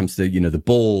when it comes to, the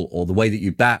ball, or the way that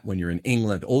you bat when you're in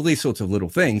England, all these sorts of little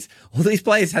things. All these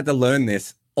players had to learn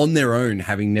this on their own,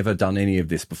 having never done any of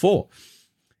this before.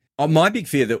 My big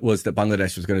fear was that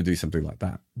Bangladesh was going to do something like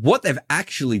that. What they've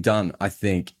actually done, I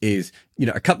think, is,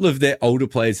 a couple of their older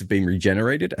players have been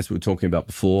regenerated, as we were talking about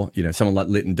before. Someone like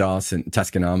Litton Das and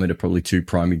Taskin Ahmed are probably two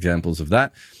prime examples of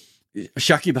that.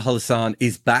 Shakib Al Hasan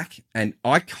is back, and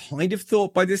I kind of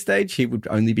thought by this stage he would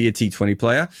only be a T20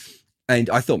 player,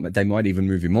 and I thought they might even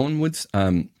move him onwards.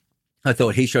 I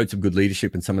thought he showed some good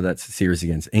leadership in some of that series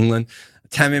against England.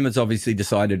 Tamim has obviously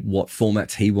decided what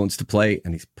formats he wants to play,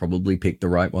 and he's probably picked the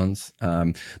right ones.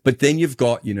 But then you've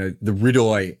got, the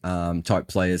Ridoy type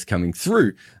players coming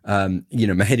through.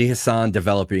 Mahdi Hassan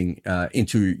developing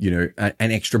into,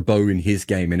 an extra bow in his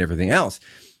game and everything else.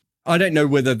 I don't know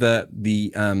whether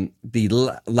the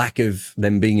lack of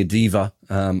them being a diva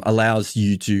allows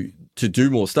you to do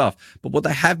more stuff. But what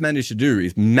they have managed to do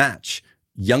is match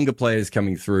younger players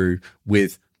coming through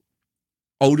with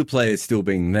older players still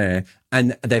being there.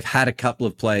 And they've had a couple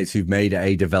of players who've made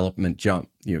a development jump.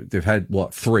 They've had,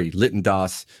 3? Litton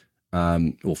Das,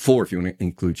 or 4 if you want to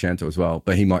include Shanto as well,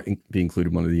 but he might be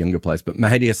included one of the younger players. But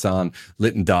Mahdi Hassan,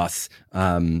 Litton Das,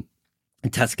 and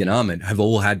Taskin Ahmed have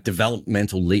all had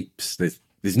developmental leaps. There's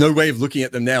no way of looking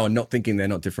at them now and not thinking they're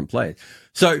not different players.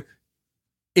 So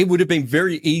it would have been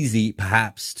very easy,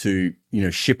 perhaps, to,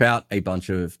 ship out a bunch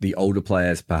of the older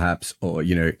players, perhaps, or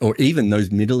even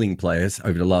those middling players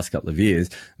over the last couple of years.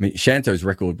 I mean, Shanto's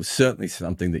record was certainly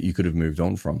something that you could have moved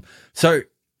on from. So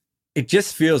it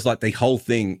just feels like the whole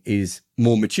thing is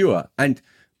more mature. And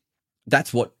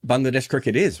that's what Bangladesh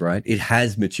cricket is, right? It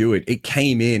has matured. It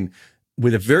came in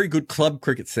with a very good club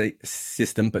cricket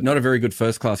system, but not a very good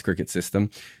first-class cricket system.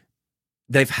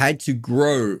 They've had to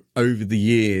grow over the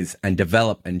years and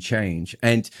develop and change.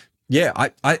 And yeah,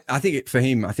 I think for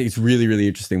him, I think it's really, really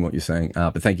interesting what you're saying.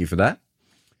 But thank you for that.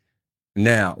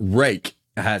 Now, Rake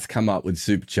has come up with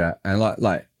super chat, and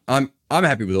like I'm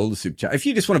happy with all the super chat. If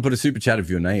you just want to put a super chat of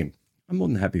your name, I'm more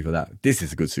than happy for that. This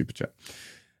is a good super chat.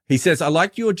 He says, I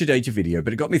liked your Jadeja video,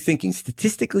 but it got me thinking,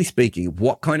 statistically speaking,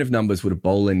 what kind of numbers would a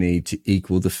bowler need to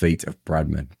equal the feat of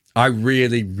Bradman? I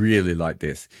really, really like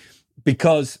this,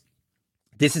 because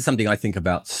this is something I think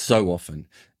about so often.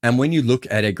 And when you look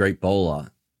at a great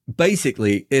bowler,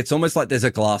 basically, it's almost like there's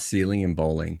a glass ceiling in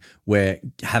bowling where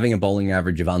having a bowling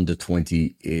average of under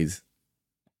 20 is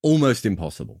almost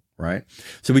impossible, right?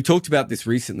 So we talked about this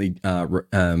recently,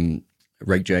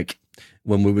 Ray Jake,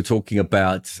 when we were talking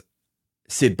about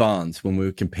Sid Barnes, when we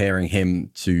were comparing him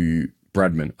to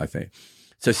Bradman, I think.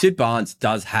 So Sid Barnes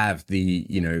does have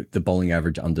the bowling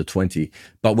average under 20,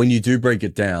 but when you do break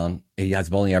it down, he has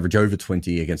a bowling average over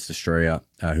 20 against Australia,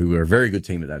 who were a very good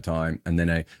team at that time, and then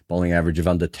a bowling average of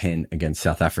under 10 against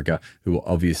South Africa, who were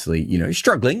obviously,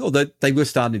 struggling, although they were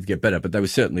starting to get better, but they were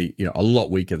certainly, a lot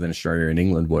weaker than Australia and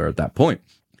England were at that point.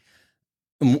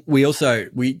 And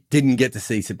we didn't get to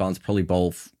see Sid Barnes probably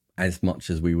bowl as much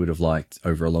as we would have liked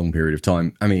over a long period of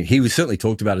time. I mean, he was certainly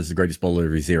talked about as the greatest bowler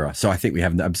of his era, so I think we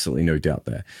have absolutely no doubt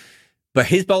there. But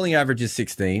his bowling average is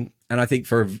 16, and I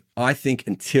think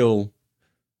until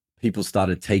people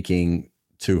started taking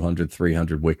 200,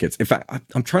 300 wickets. In fact,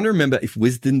 I'm trying to remember if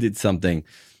Wisden did something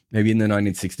maybe in the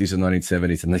 1960s or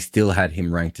 1970s, and they still had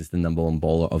him ranked as the number one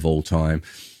bowler of all time.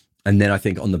 And then I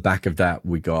think on the back of that,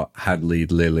 we got Hadley,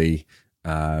 Lilly,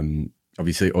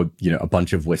 obviously, or a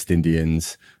bunch of West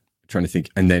Indians. Trying to think,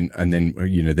 and then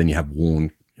then you have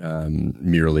Warne,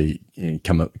 Murali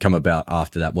come about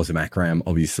after that. Was Akram,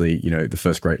 obviously, the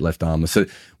first great left armer. So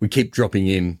we keep dropping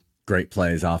in great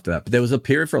players after that. But there was a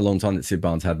period for a long time that Sid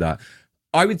Barnes had that.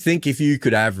 I would think if you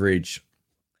could average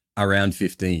around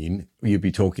 15, you'd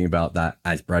be talking about that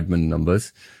as Bradman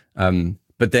numbers.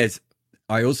 But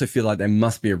I also feel like there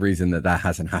must be a reason that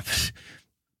hasn't happened.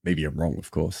 Maybe I'm wrong,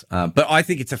 of course. But I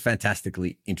think it's a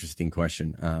fantastically interesting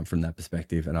question from that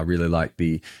perspective. And I really like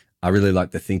the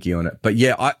thinking on it. But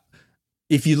yeah,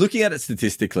 if you're looking at it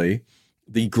statistically,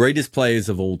 the greatest players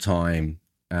of all time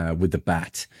with the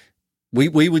bat,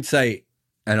 we would say,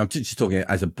 and I'm just talking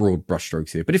as a broad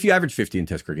brushstrokes here, but if you average 50 in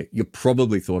Test cricket, you're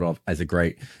probably thought of as a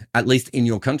great, at least in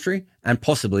your country and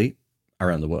possibly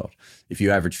around the world. If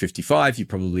you average 55, you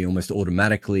probably almost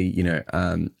automatically,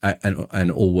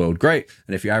 an all-world great.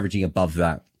 And if you're averaging above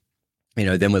that,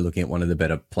 then we're looking at one of the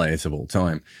better players of all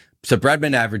time. So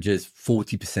Bradman averages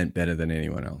 40% better than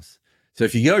anyone else. So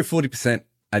if you go 40%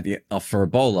 for a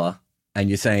bowler, and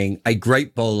you're saying a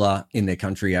great bowler in their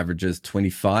country averages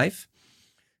 25,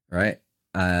 right?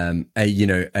 A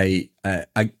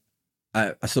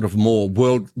sort of more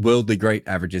worldly great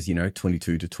averages,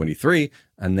 22 to 23,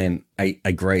 and then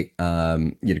a great,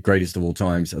 greatest of all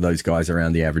times are those guys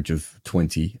around the average of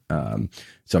 20.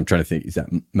 So I'm trying to think, is that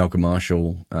Malcolm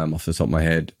Marshall off the top of my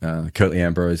head, Curtly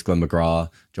Ambrose, Glenn McGrath,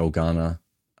 Joel Garner?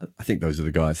 I think those are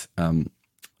the guys.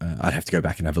 I'd have to go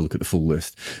back and have a look at the full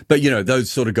list, but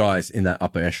those sort of guys in that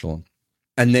upper echelon.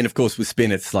 And then of course with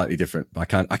spin, it's slightly different. I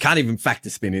can't even factor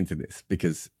spin into this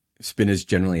because spinners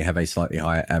generally have a slightly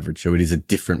higher average, so it is a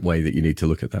different way that you need to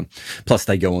look at them. Plus,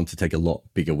 they go on to take a lot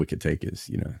bigger wicket takers.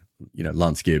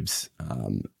 Lance Gibbs,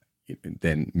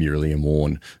 then Murali and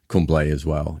Warne, Kumble as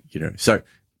well. So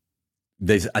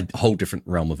there's a whole different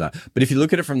realm of that. But if you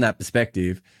look at it from that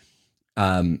perspective,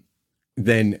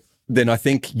 then I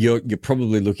think you're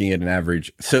probably looking at an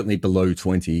average certainly below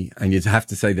 20, and you'd have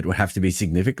to say that it would have to be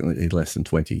significantly less than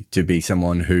 20 to be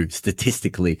someone who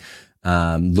statistically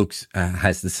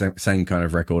has the same kind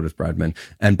of record as Bradman.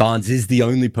 And Barnes is the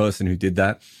only person who did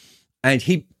that. And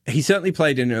he certainly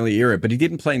played in an early era, but he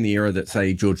didn't play in the era that,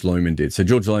 say, George Lohmann did. So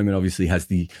George Lohmann obviously has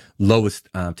the lowest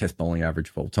test bowling average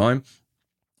of all time.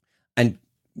 And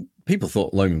people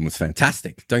thought Lohmann was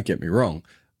fantastic, don't get me wrong.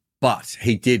 But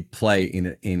he did play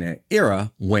in an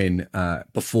era when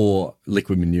before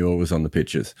liquid manure was on the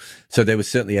pitches. So there was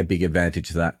certainly a big advantage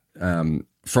to that.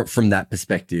 From that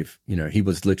perspective, he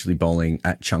was literally bowling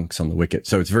at chunks on the wicket.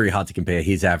 So it's very hard to compare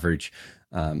his average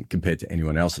compared to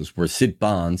anyone else's. Whereas Sid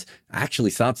Barnes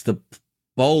actually starts to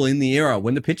bowl in the era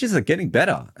when the pitches are getting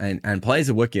better and players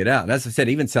are working it out. And as I said,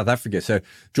 even South Africa. So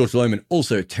George Lohmann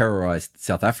also terrorized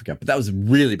South Africa, but that was a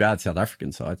really bad South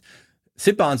African side.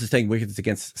 Sid Barnes was taking wickets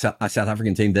against a South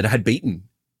African team that had beaten,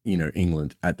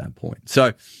 England at that point.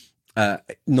 So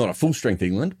not a full strength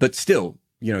England, but still,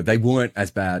 they weren't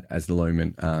as bad as the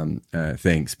Lohmann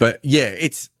things. But yeah,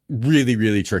 it's really,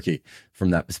 really tricky from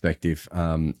that perspective,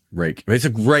 Rick. It's a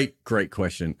great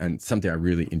question and something I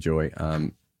really enjoy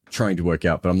trying to work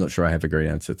out, but I'm not sure I have a great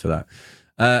answer to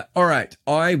that. All right,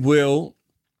 I will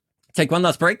take one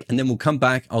last break and then we'll come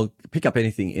back. I'll pick up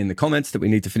anything in the comments that we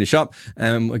need to finish up.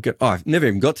 I've never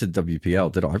even got to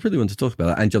WPL, did I? I really want to talk about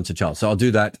that and Johnson Charles. So I'll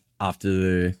do that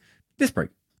after this break.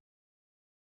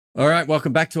 All right,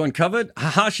 welcome back to Uncovered.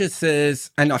 Harsha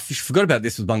says, and I forgot about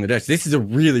this with Bangladesh. This is a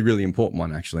really, really important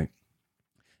one, actually.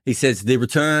 He says, the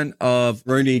return of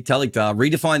Roni Talikdar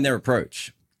redefined their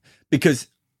approach. Because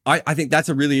I think that's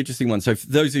a really interesting one. So for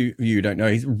those of you who don't know,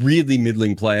 he's a really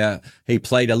middling player. He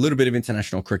played a little bit of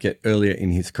international cricket earlier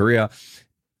in his career.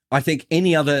 I think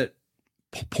any other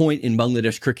point in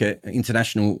Bangladesh cricket,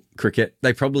 international cricket,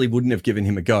 they probably wouldn't have given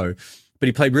him a go. But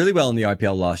he played really well in the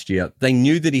IPL last year. They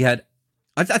knew that he had,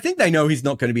 I think they know he's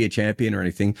not going to be a champion or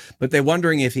anything, but they're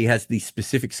wondering if he has the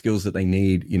specific skills that they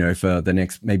need, for the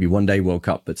next maybe one day World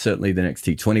Cup, but certainly the next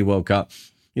T20 World Cup.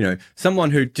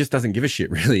 Someone who just doesn't give a shit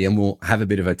really and will have a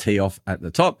bit of a tee off at the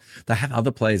top. They have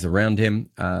other players around him,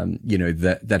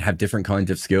 that have different kinds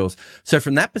of skills. So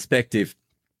from that perspective,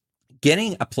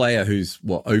 getting a player who's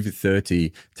over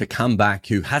 30 to come back,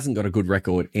 who hasn't got a good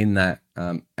record in that,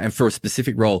 and for a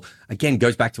specific role, again,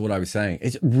 goes back to what I was saying.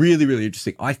 It's really, really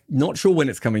interesting. I'm not sure when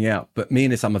it's coming out, but me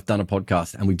and Isam have done a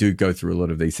podcast and we do go through a lot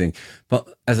of these things. But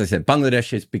as I said, Bangladesh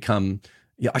has become,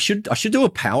 I should do a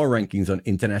power rankings on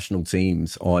international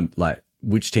teams on like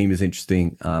which team is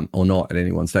interesting or not at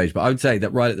any one stage. But I would say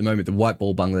that right at the moment, the white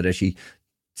ball Bangladeshi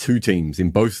two teams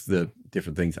in both the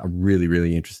different things are really,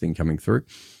 really interesting coming through.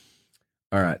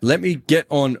 All right, let me get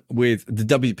on with the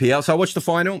WPL. So I watched the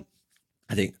final.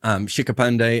 I think Shikhar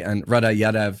Pandey and Radha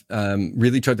Yadav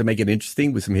really tried to make it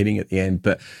interesting with some hitting at the end,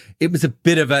 but it was a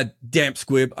bit of a damp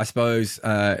squib, I suppose.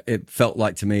 It felt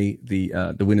like to me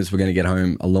the winners were going to get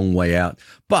home a long way out.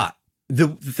 But the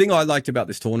thing I liked about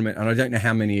this tournament, and I don't know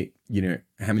how many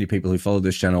people who follow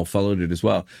this channel followed it as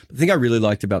well, but the thing I really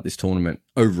liked about this tournament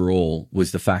overall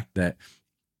was the fact that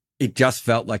it just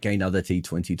felt like another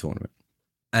T20 tournament.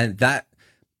 And that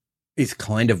is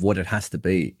kind of what it has to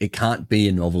be. It can't be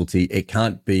a novelty. It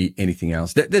can't be anything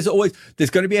else. There's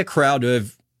going to be a crowd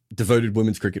of devoted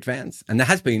women's cricket fans. And there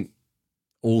has been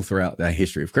all throughout the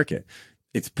history of cricket.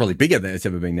 It's probably bigger than it's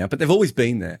ever been now, but they've always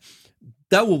been there.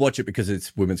 They will watch it because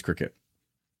it's women's cricket.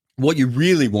 What you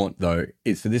really want, though,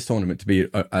 is for this tournament to be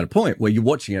at a point where you're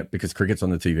watching it because cricket's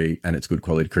on the TV and it's good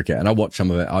quality cricket. And I watched some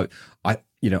of it. I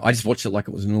just watched it like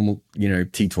it was a normal,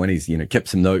 T20s, kept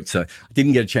some notes. I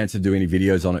didn't get a chance to do any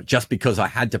videos on it just because I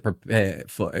had to prepare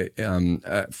for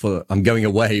I'm going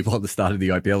away while the start of the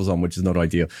IPL's on, which is not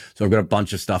ideal. So I've got a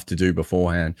bunch of stuff to do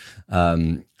beforehand,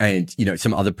 and,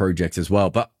 some other projects as well.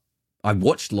 But I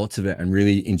watched lots of it and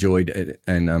really enjoyed it.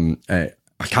 And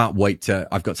I can't wait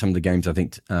I've got some of the games I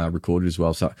think recorded as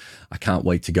well. So I can't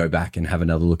wait to go back and have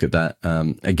another look at that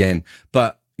again.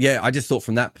 But yeah, I just thought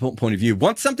from that point of view,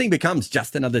 once something becomes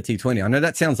just another T20, I know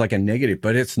that sounds like a negative,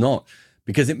 but it's not,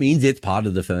 because it means it's part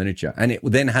of the furniture and it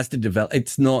then has to develop.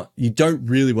 It's not, you don't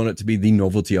really want it to be the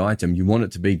novelty item. You want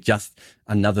it to be just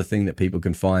another thing that people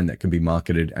can find that can be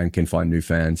marketed and can find new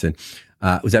fans. And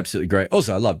it was absolutely great.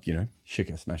 Also, I loved,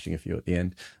 Shikhar smashing a few at the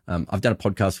end. I've done a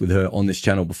podcast with her on this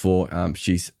channel before.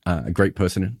 She's a great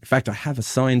person. In fact, I have a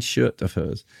signed shirt of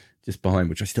hers just behind,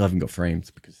 which I still haven't got framed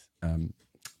because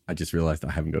I just realized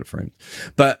I haven't got it framed.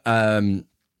 But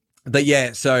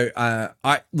yeah, so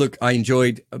I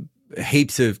enjoyed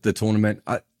heaps of the tournament.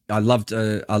 I loved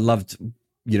that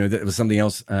there was something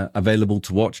else available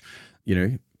to watch,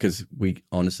 because we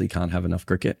honestly can't have enough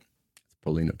cricket.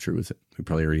 Probably not true, is it? We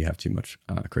probably already have too much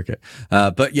cricket.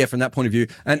 But yeah, from that point of view,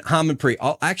 and Harmanpreet,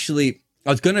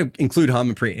 I was going to include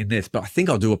Harmanpreet in this, but I think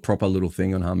I'll do a proper little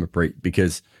thing on Harmanpreet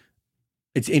because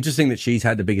it's interesting that she's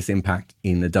had the biggest impact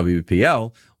in the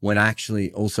WPL when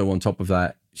actually also on top of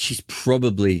that, she's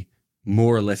probably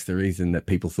more or less the reason that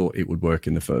people thought it would work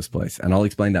in the first place. And I'll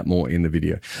explain that more in the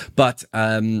video. But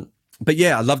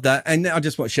yeah, I love that. And I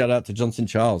just want to shout out to Johnson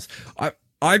Charles.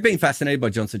 I've been fascinated by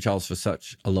Johnson Charles for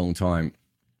such a long time.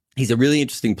 He's a really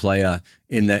interesting player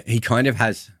in that he kind of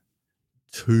has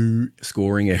two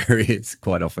scoring areas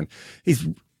quite often. He's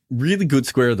really good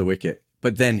square of the wicket,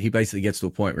 but then he basically gets to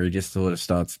a point where he just sort of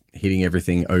starts hitting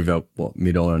everything over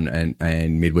mid-on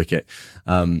and mid-wicket.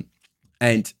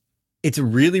 And it's a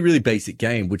really, really basic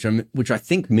game, which I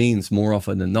think means more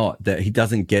often than not that he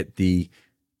doesn't get the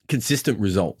consistent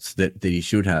results that he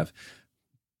should have.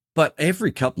 But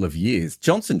every couple of years,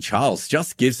 Johnson Charles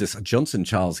just gives us a Johnson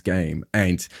Charles game,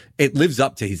 and it lives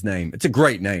up to his name. It's a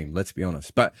great name, let's be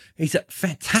honest, but he's a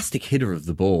fantastic hitter of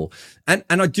the ball. And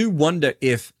I do wonder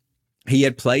if he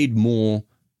had played more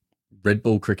red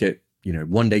ball cricket,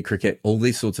 one-day cricket, all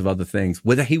these sorts of other things,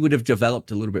 whether he would have developed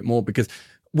a little bit more. Because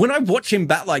when I watch him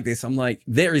bat like this, I'm like,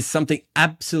 there is something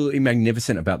absolutely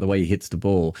magnificent about the way he hits the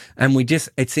ball. And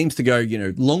it seems to go,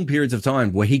 long periods of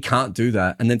time where he can't do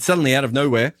that. And then suddenly out of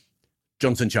nowhere,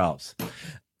 Johnson Charles.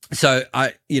 So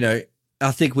I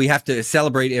think we have to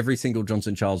celebrate every single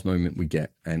Johnson Charles moment we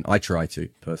get. And I try to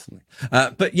personally.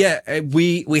 But yeah,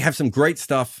 we have some great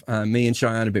stuff. Me and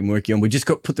Cheyenne have been working on. We just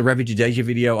put the Ravi Jadeja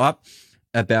video up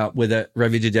about whether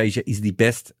Ravi Jadeja is the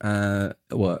best, the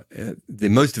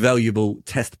most valuable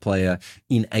test player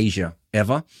in Asia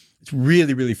ever. It's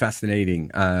really, really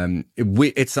fascinating.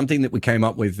 It's something that we came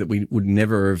up with that we would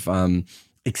never have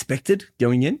expected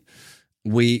going in.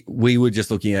 We were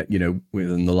just looking at,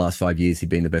 within the last 5 years, he'd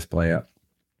been the best player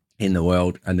in the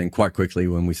world. And then quite quickly,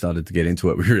 when we started to get into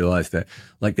it, we realized that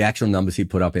the actual numbers he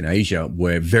put up in Asia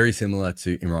were very similar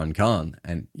to Imran Khan.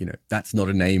 And, that's not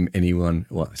a name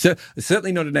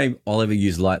certainly not a name I'll ever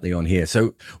use lightly on here.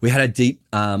 So we had a deep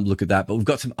look at that, but we've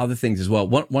got some other things as well.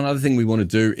 One other thing we want to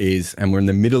do is, and we're in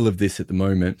the middle of this at the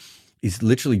moment, is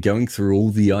literally going through all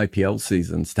the IPL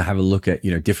seasons to have a look at,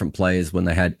 different players when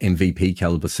they had MVP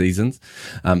caliber seasons.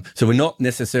 So we're not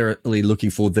necessarily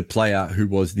looking for the player who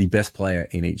was the best player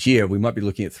in each year. We might be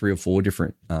looking at 3 or 4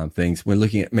 different things. We're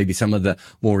looking at maybe some of the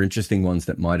more interesting ones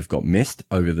that might have got missed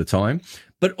over the time.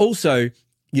 But also,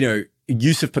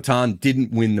 Yusuf Pathan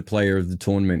didn't win the player of the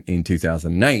tournament in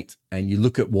 2008, and you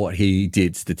look at what he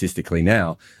did statistically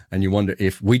now, and you wonder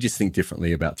if we just think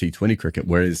differently about T20 cricket,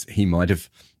 whereas he might have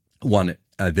won it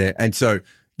there. And so,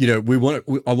 I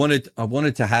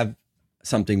wanted to have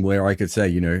something where I could say, I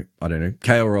don't know,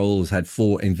 KL Rahul has had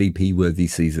 4 MVP-worthy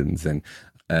seasons, and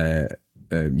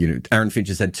Aaron Finch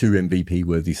has had 2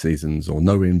 MVP-worthy seasons, or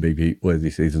no MVP-worthy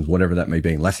seasons, whatever that may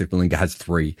be. And Lasith Malinga has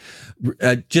 3.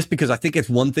 Just because I think it's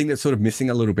one thing that's sort of missing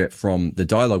a little bit from the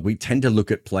dialogue. We tend to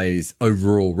look at players'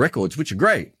 overall records, which are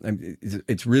great.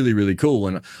 It's really, really cool.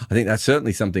 And I think that's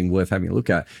certainly something worth having a look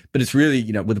at. But it's really,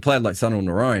 with a player like Sunil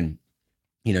Narine,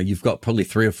 you've got probably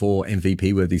 3 or 4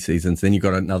 MVP-worthy seasons. Then you've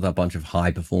got another bunch of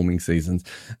high-performing seasons.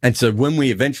 And so when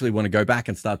we eventually want to go back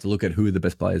and start to look at who are the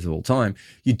best players of all time,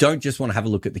 you don't just want to have a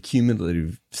look at the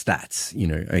cumulative stats.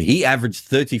 He averaged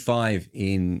 35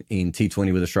 in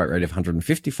T20 with a strike rate of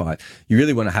 155. You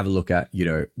really want to have a look at,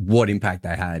 what impact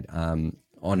they had on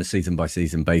a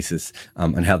season-by-season basis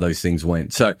and how those things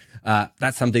went. So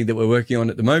that's something that we're working on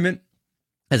at the moment.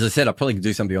 As I said, I probably could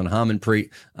do something on Harmanpreet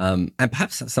and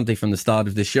perhaps something from the start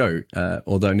of this show,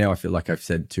 although now I feel like I've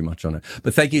said too much on it.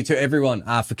 But thank you to everyone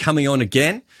for coming on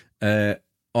again.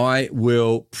 I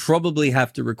will probably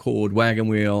have to record Wagon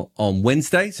Wheel on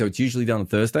Wednesday. So it's usually done on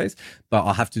Thursdays, but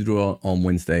I'll have to do it on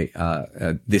Wednesday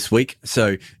this week.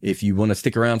 So if you want to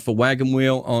stick around for Wagon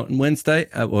Wheel on Wednesday,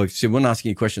 or if you want to ask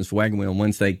any questions for Wagon Wheel on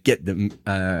Wednesday, get them,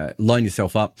 line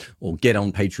yourself up or get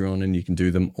on Patreon and you can do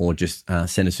them, or just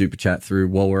send a super chat through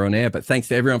while we're on air. But thanks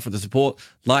to everyone for the support.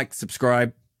 Like,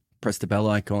 subscribe, press the bell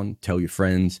icon, tell your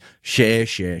friends, share.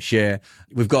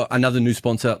 We've got another new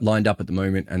sponsor lined up at the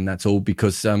moment, and that's all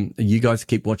because you guys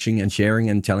keep watching and sharing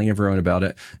and telling everyone about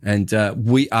it. And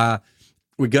we're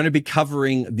going to be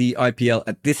covering the IPL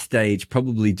at this stage,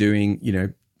 probably doing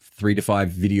 3 to 5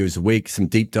 videos a week, some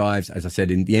deep dives. As I said,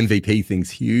 in the MVP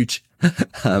thing's huge,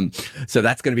 so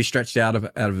that's going to be stretched out of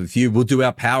a few. We'll do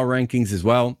our power rankings as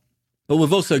well. But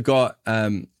we've also got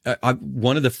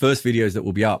one of the first videos that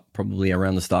will be up probably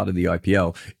around the start of the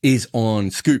IPL is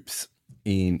on scoops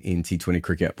in T20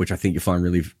 cricket, which I think you'll find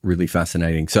really, really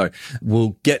fascinating. So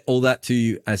we'll get all that to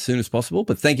you as soon as possible.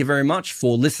 But thank you very much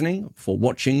for listening, for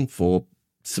watching, for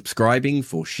subscribing,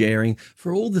 for sharing,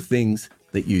 for all the things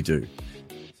that you do.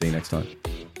 See you next time.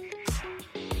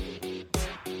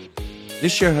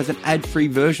 This show has an ad-free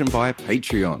version via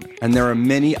Patreon, and there are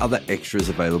many other extras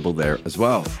available there as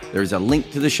well. There is a link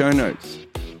to the show notes.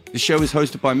 The show is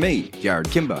hosted by me,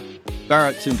 Jared Kimber.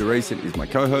 Bharat Sundaresan is my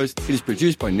co-host. It is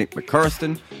produced by Nick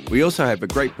McCorriston. We also have a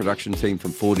great production team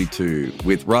from 42,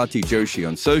 with Rati Joshi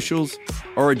on socials,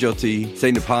 Orajoti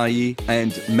Senapayi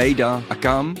and Maida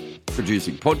Akam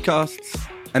producing podcasts,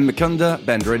 and Mukunda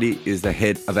Bandreddy is the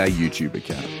head of our YouTube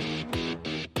account.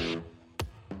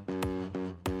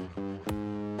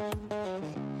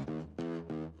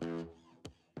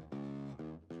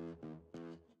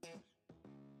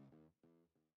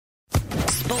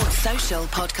 Sports Social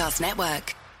Podcast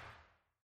Network.